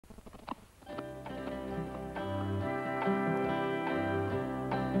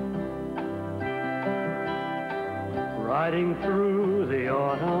riding through the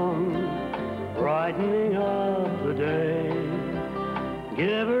autumn, brightening up the day.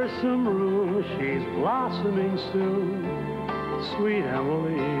 Give her some room, she's blossoming soon, sweet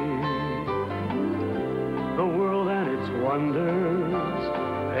Emily. The world and its wonders,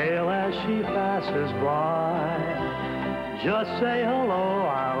 pale as she passes by. Just say hello,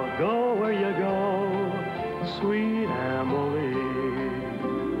 I'll go where you go, sweet Emily.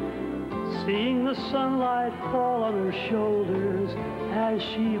 Seeing the sunlight fall on her shoulders as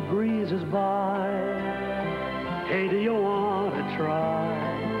she breezes by. Hey, do you want to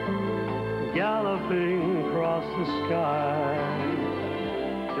try galloping across the sky?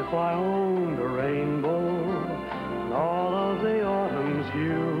 If I owned a rainbow and all of the autumn's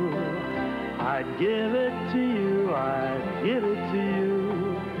hue, I'd give it to you, I'd give it to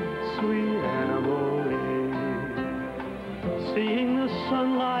you, sweet Emily. Seeing the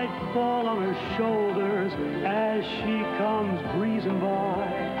sunlight fall on her shoulders as she comes breezing by.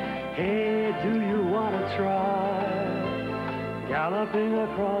 Hey, do you want to try galloping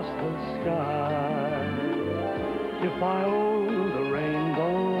across the sky? If I owned the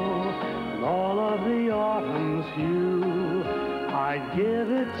rainbow and all of the autumn's hue, I'd give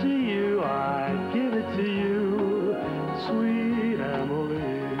it to you, I'd give it to you, sweet Emily.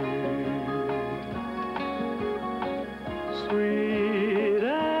 Sweet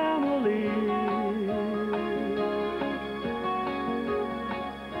Emily,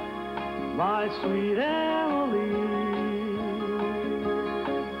 my sweet Emily.